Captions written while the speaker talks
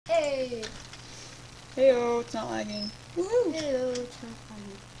Hey! Heyo, it's not lagging. Woohoo! Heyo, it's not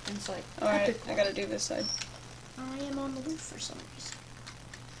lagging. And it's like, Alright, I gotta do this side. I am on the roof for some reason.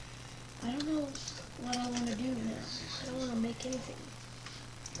 I don't know what I want to do now. I don't want to make anything.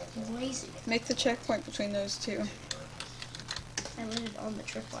 I'm lazy. Make the checkpoint between those two. I landed on the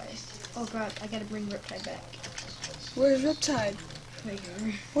tripwire. Oh god, I gotta bring Riptide back. Where's Riptide? Right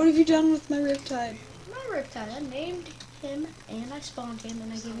here. What have you done with my Riptide? My Riptide, I named him and I spawned him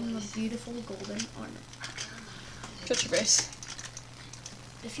and I gave him a beautiful golden armor. Touch your base.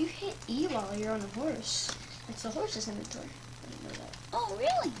 If you hit E while you're on a horse, it's the horse's inventory. I didn't know that. Oh,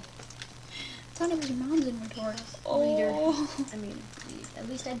 really? I thought it was your mom's inventory. Leader. Oh. I mean, at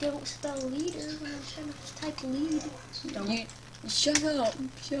least I don't spell leader when I'm trying to type lead. Don't. You, shut up.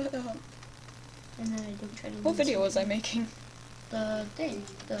 Shut up. And then I don't try to. What video was I making? The thing.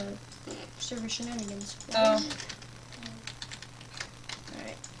 The server shenanigans. Oh.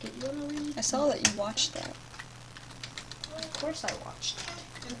 Alright. Get you on a lead? I saw that you watched that. Of course I watched it.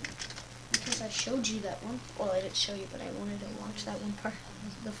 Because I showed you that one. Well, I didn't show you, but I wanted to watch that one part.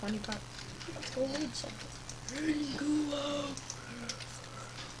 The funny part. Let's go read something.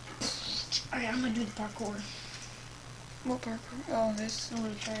 Alright, I'm gonna do the parkour. What parkour? Oh, this. I'm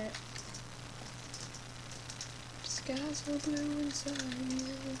gonna try it. Skies are blue inside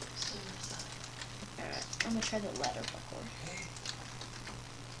you. Alright, I'm gonna try the ladder parkour.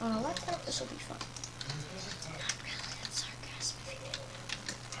 On a laptop, this will be fun. Not really, that's sarcasm.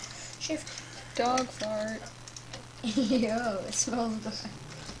 Shift. Dog fart. Yo, it smells good. It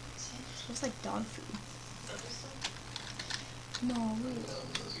smells like dog food. No, wait.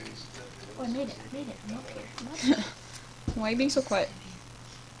 Oh, I made it. I'm up here. I'm up here. Why are you being so quiet?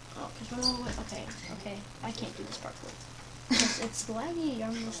 Oh, because we're all the way. Okay. I can't do this parkour. It's laggy.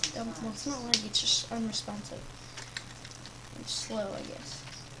 Well, it's not laggy. It's just unresponsive. It's slow, I guess.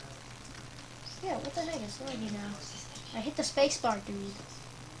 Yeah, what the heck is laggy now? I hit the spacebar, dude.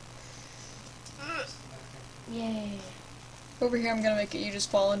 Yay. Over here, I'm gonna make it you just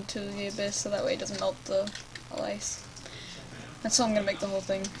fall into the abyss so that way it doesn't melt the ice. That's how I'm gonna make the whole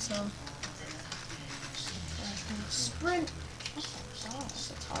thing, so. Sprint! Oh my gosh,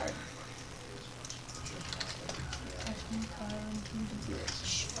 that's hard.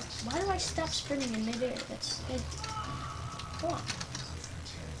 Why do I stop sprinting in midair? That's it. Come on.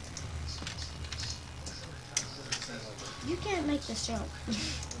 You can't make this jump.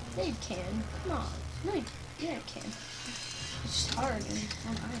 Yeah, you can. Come on. No, yeah, you can. It's just hard, and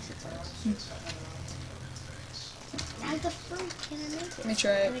on ice it's hard. Why the freak can I make it? Let me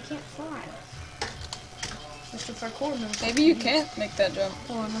try And I it. can't fly. Mr. Parkour knows. Maybe you can't make that jump.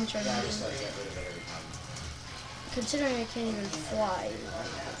 Hold on, let me try that. Considering I can't even fly.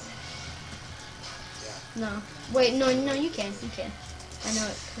 No. Wait, no, you can. You can. I know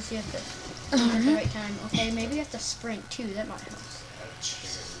it, because you have to at the right time. Okay, maybe you have to sprint too. That might help.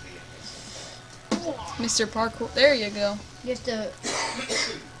 Mr. Parkour. There you go. You have to.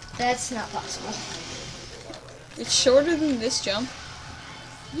 That's not possible. It's shorter than this jump.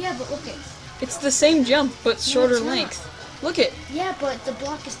 Yeah, but look it. It's the same jump, but shorter it's not. length. Look it. Yeah, but the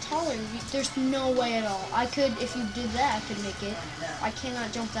block is taller. There's no way at all. I could, if you did that, I could make it. I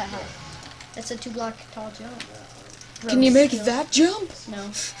cannot jump that high. That's a 2-block tall jump. Can you make Skills. that jump? No,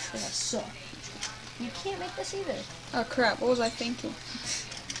 because I suck. You can't make this either. Oh crap, what was I thinking?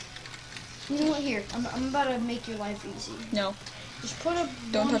 You know what? Here, I'm about to make your life easy. No. Just put a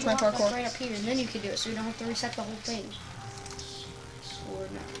Don't one touch my block parkour. up right up here, and then you can do it, so you don't have to reset the whole thing. Or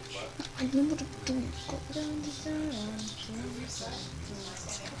not. I know what to do.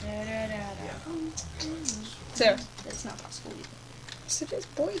 There. That's not possible either. Yes, it is,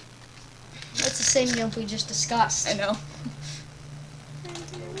 boy. That's the same jump we just discussed. I know.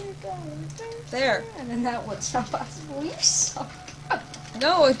 There. And then that one's not possible. You suck.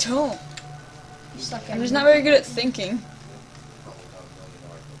 No, I don't. You suck. I'm just not very good at thinking.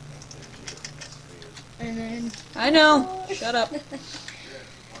 And then. I know. Shut up.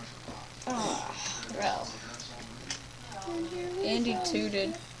 Oh, bro. Andy too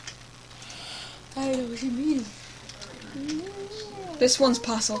did. I don't know what you mean. This one's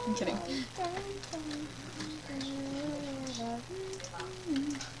possible. I'm kidding.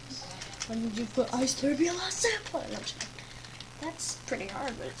 When did you put ice turbulence? That's pretty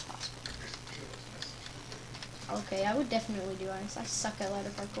hard, but it's possible. Okay, I would definitely do ice. I suck at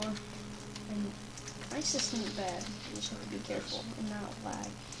ladder parkour. And ice isn't bad. You just have to be careful and not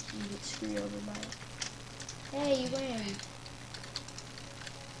lag. You get screwed over by it. Hey, you win.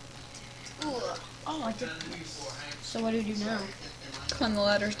 Ooh. Oh, I did. So what do we do now? Climb the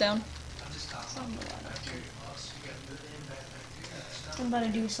ladders down. Climb the ladder. I'm about to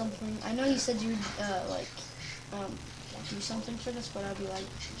do something. I know you said you'd, do something for this, but I'll be like,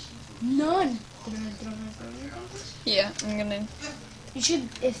 none! Yeah, I'm gonna... You should,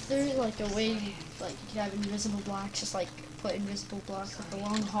 if there's, like, a way, like, you could have invisible blocks, just, like, put invisible blocks, like, a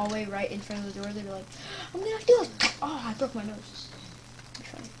long hallway right in front of the door. They'd be like, I'm gonna have to do it! Oh, I broke my nose.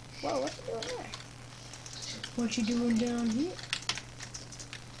 Whoa, what you doing there? What you doing down here?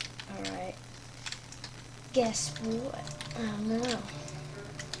 Alright. Guess what? Oh, no.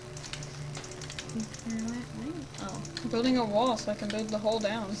 Oh. I'm building a wall so I can build the hole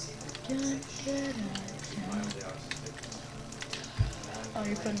down. Oh,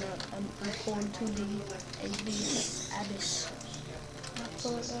 you're putting a hole to the abyss. I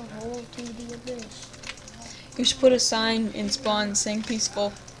put a hole to the abyss. You should put a sign in spawn saying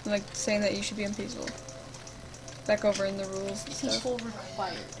peaceful, like saying that you should be in peaceful. Back over in the rules and stuff. Peaceful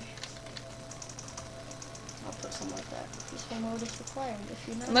required. I'll put something like that. Peaceful mode is required. If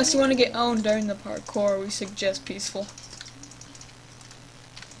you're not Unless you want to get owned during the parkour, we suggest peaceful.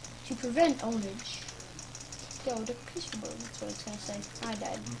 to prevent ownage. Go to peaceful mode. That's what it's gonna say. I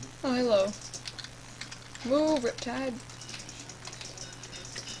died. Oh, hello. Whoa, Riptide.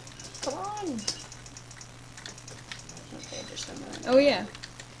 Come on. Okay, just a minute. Oh yeah.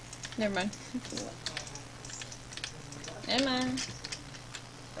 Never mind. Never mind.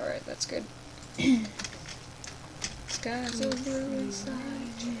 Alright, that's good. Skies so blue inside.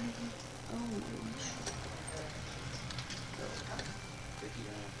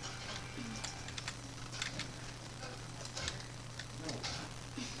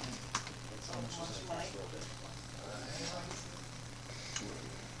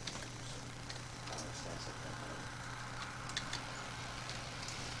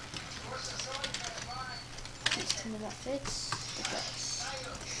 Tell me that fits. It does.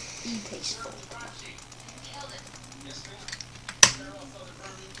 Tasteful.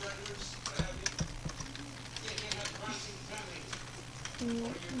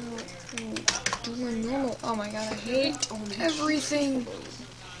 Do my normal. Oh my god, I hate everything.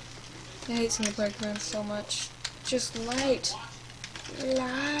 I hate single player commands so much. Just light.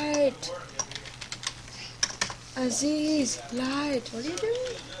 Light. Aziz, light. What are you doing?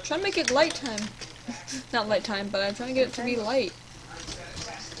 I'm trying to make it light time. Not light time, but I'm trying to get it to be light.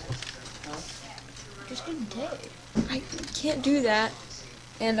 Just do day. I can't do that.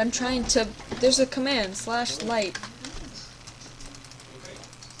 And I'm trying to... There's a command, /light.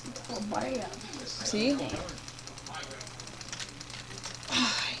 Oh, Maria. See? Damn.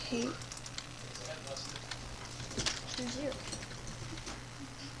 I hate... Zero.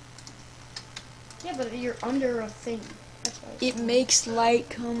 Yeah, but you're under a thing. That's why. It makes light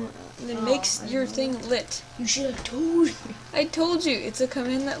come... It makes your thing lit. You should have told me. I told you, it's a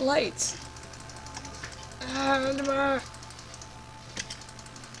command that lights. Yeah,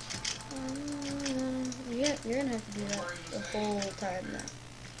 you're gonna have to do that the whole time now.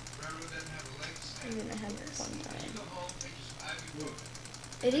 You're gonna have a fun time.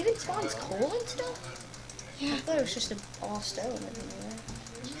 It even spawns coal and stuff? Yeah. I thought it was just all stone everywhere.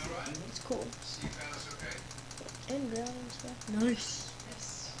 It's cool. And ground and stuff. Nice.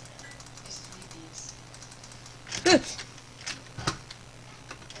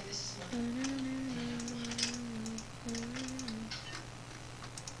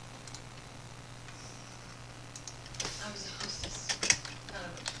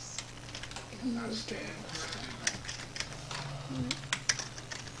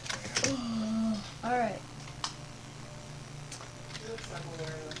 Alright.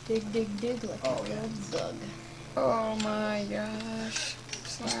 Dig, dig, dig like a little bug. Oh my gosh.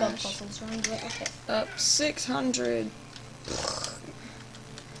 I spelled puzzles wrong, but okay. Up 600.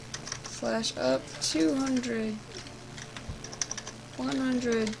 / up 200.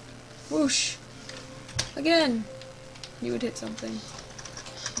 100. Whoosh. Again. You would hit something.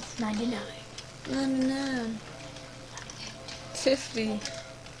 99. 99. 50.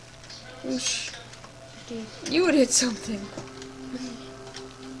 Whoosh. 50. You would hit something.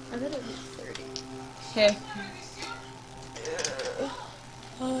 I bet it was 30. Hey.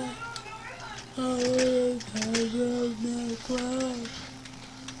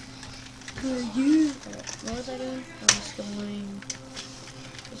 What was I doing? I was going...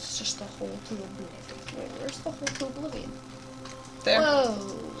 It's just the hole to oblivion. Wait, where's the hole to oblivion? There. Whoa!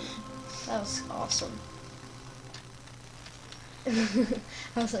 That was awesome. I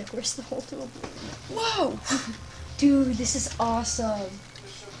was like, where's the hole to oblivion? Whoa! Dude, this is awesome.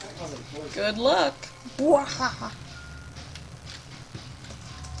 Good luck. Wahaha.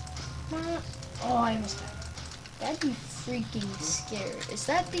 Oh, I almost died. That'd be freaking scary. Is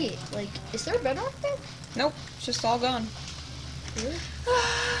that the, like, is there a bedrock there? Nope, it's just all gone. Really?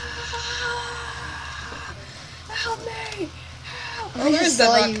 Help me! Help! I there's just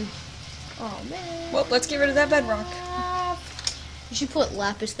saw bedrock. you. Oh man. Well, let's get rid of that bedrock. You should put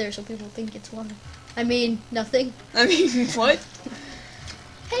lapis there so people think it's water. I mean, nothing. I mean, what?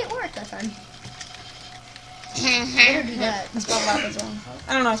 Hey, it worked that time. Better do that. I spelled lapis wrong.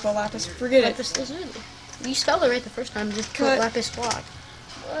 I don't know how to spell lapis. Forget Lapis lazuli. You spelled it right the first time. Just put Cut. lapis block.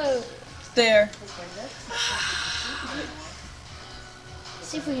 Whoa. it. There.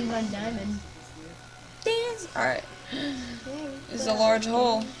 See if we can find diamond. Dance. Alright. Yeah, This is a large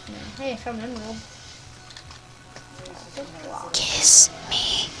hole. hey, I found emerald. Kiss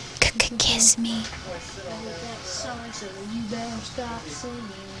me. Kiss me. You better stop singing.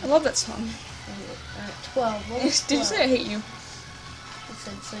 I love that song. Alright, 12. What was Did you 12? say I hate you? It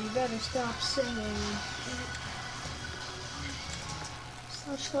said, so you better stop singing.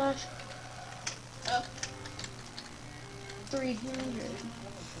 Slash. 300.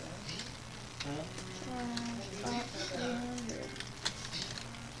 300.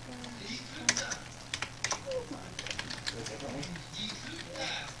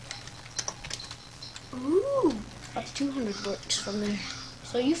 Ooh! Up to 200 works from there.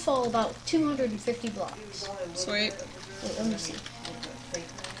 So you fall about 250 blocks. Sweet. Wait, let me see.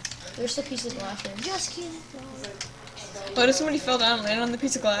 There's a piece of glass there. Just kidding. What if somebody fell down, landed on the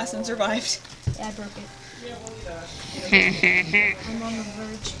piece of glass, and survived? Yeah, I broke it. I'm on the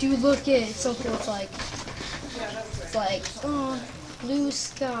verge. Dude, look it. It's so cool. It's like, oh, blue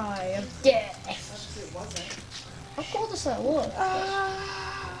sky of death. How cool does that look?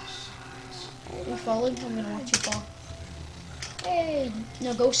 You falling? I'm gonna watch you fall. Hey,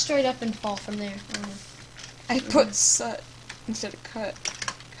 no, go straight up and fall from there. I put sut instead of cut.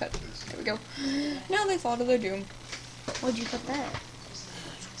 Cut. There we go. Now they fall to their doom. Why'd you cut that?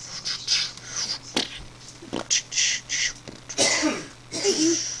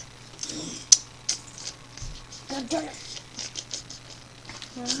 God darn it.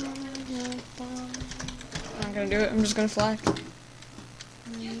 I'm not gonna do it. I'm just gonna fly.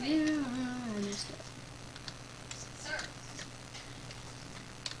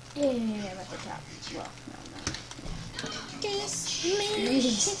 Yeah, I'm at the top. Well, no. Kiss me.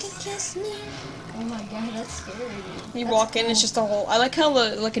 Kiss me. Oh my god, that's scary. You That's walk in, cool. it's just a hole. I like how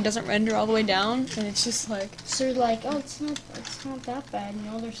it doesn't render all the way down, and it's just like. So you're like, oh, it's not that bad, you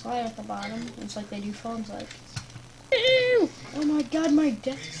know. There's slide at the bottom. It's like they do phones, like. Ew. Oh my god, my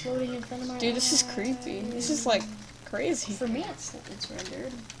death is floating in front of my Dude, this is creepy. This is like crazy. For me, it's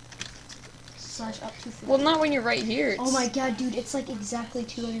rendered. Slash up to 50. Well, not when you're right here. Oh my god, dude, it's like exactly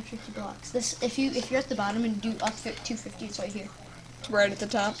 250 blocks. This, if you're at the bottom and do up 250, it's right here. Right at the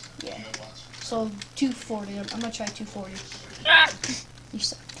top. Yeah. So 240. I'm gonna try 240. You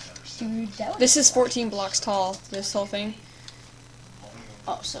suck, dude. That would This is 14 blocks tall. This whole thing.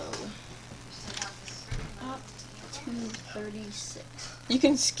 Oh, so up to 36. You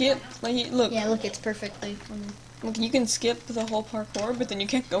can skip. Like, look. Yeah, look, it's perfectly. Look, you can skip the whole parkour, but then you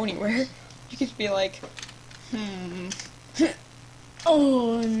can't go anywhere. You could be like,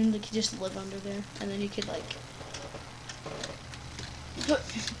 Oh, and then you could just live under there, and then you could like.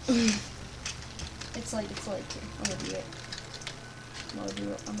 It's like I'm gonna do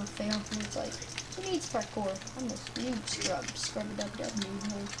it. I'm gonna fail, and it's like who needs parkour? I'm a noob scrub a dub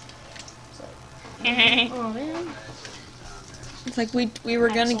noob hole. It's like, oh man. it's like we were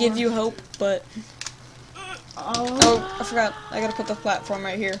gonna give you hope, but oh, I forgot. I gotta put the platform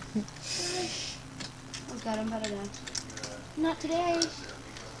right here. Oh god, I'm better now. Not today.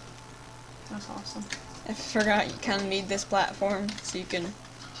 That's awesome. I forgot you kind of need this platform so you can,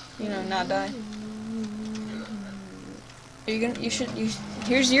 you know, not die. Are you gonna?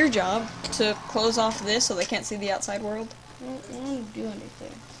 Here's your job to close off this so they can't see the outside world. I don't do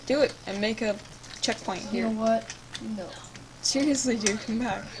anything. Do it and make a checkpoint You know here. what? No. Seriously, dude, come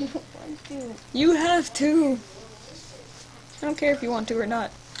back. Why do? You have to. I don't care if you want to or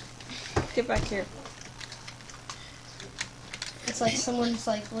not. Get back here. It's like someone's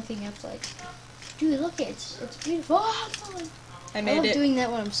like looking up, like, dude, look, it's beautiful. Oh, I'm falling. I I made love it. doing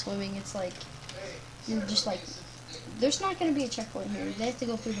that when I'm swimming. It's like you're just like, there's not gonna be a checkpoint here. They have to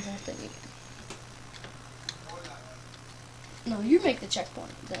go through the whole thing again. No, you make the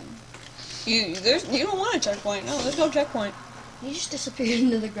checkpoint then. You don't want a checkpoint. No, there's no checkpoint. You just disappeared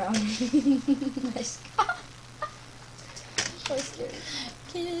into the ground. Nice. So scary.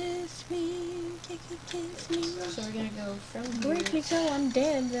 Kiss me, kiss me. So we're gonna go from Break here me till I'm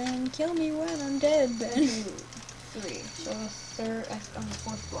dead, then kill me when I'm dead, to then. 3. So third on the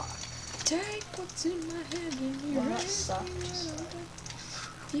 4th block. Take what's in my head and Well, you're that sucked.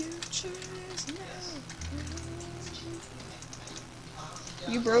 Future is now.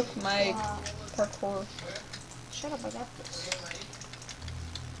 You broke my parkour. Shut up, I got this.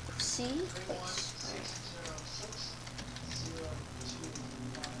 C, place.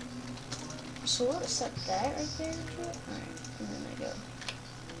 So we'll set that right there. Alright, and then I go.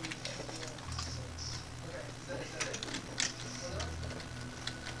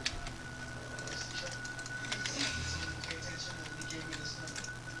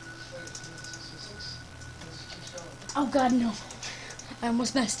 Oh god, no. I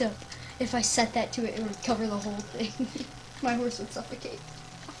almost messed up. If I set that to it, it would cover the whole thing. My horse would suffocate.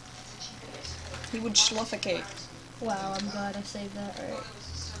 He would schluffocate. Wow, I'm glad I saved that. Alright.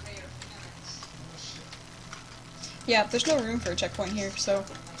 Yeah, there's no room for a checkpoint here, so...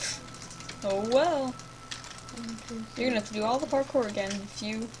 Oh well. You're gonna have to do all the parkour again if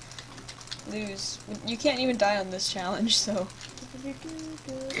you lose. You can't even die on this challenge, so...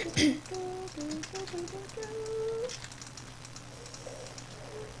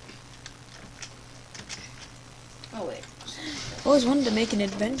 Oh wait. Always wanted to make an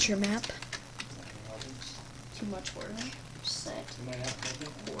adventure map. Too much work. Set.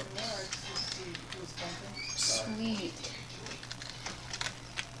 Sweet.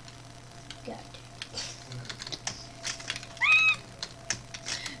 Got it.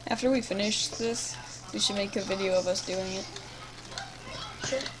 After we finish this, we should make a video of us doing it.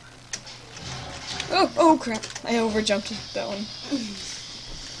 Sure. Oh crap! I overjumped that one.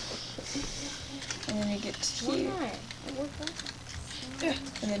 And then you get to here.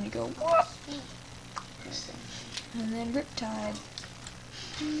 And then you go, whoop. And then Riptide.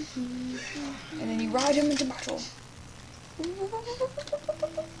 And then you ride him into battle.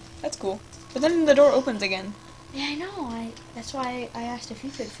 That's cool. But then the door opens again. Yeah, I know. That's why I asked if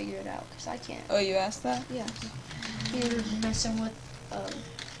you could figure it out, because I can't. Oh, you asked that? Yeah. You're messing with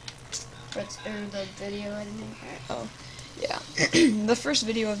the video editing. Oh, yeah. The first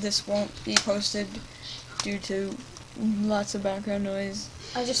video of this won't be posted due to lots of background noise.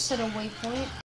 I just set a waypoint.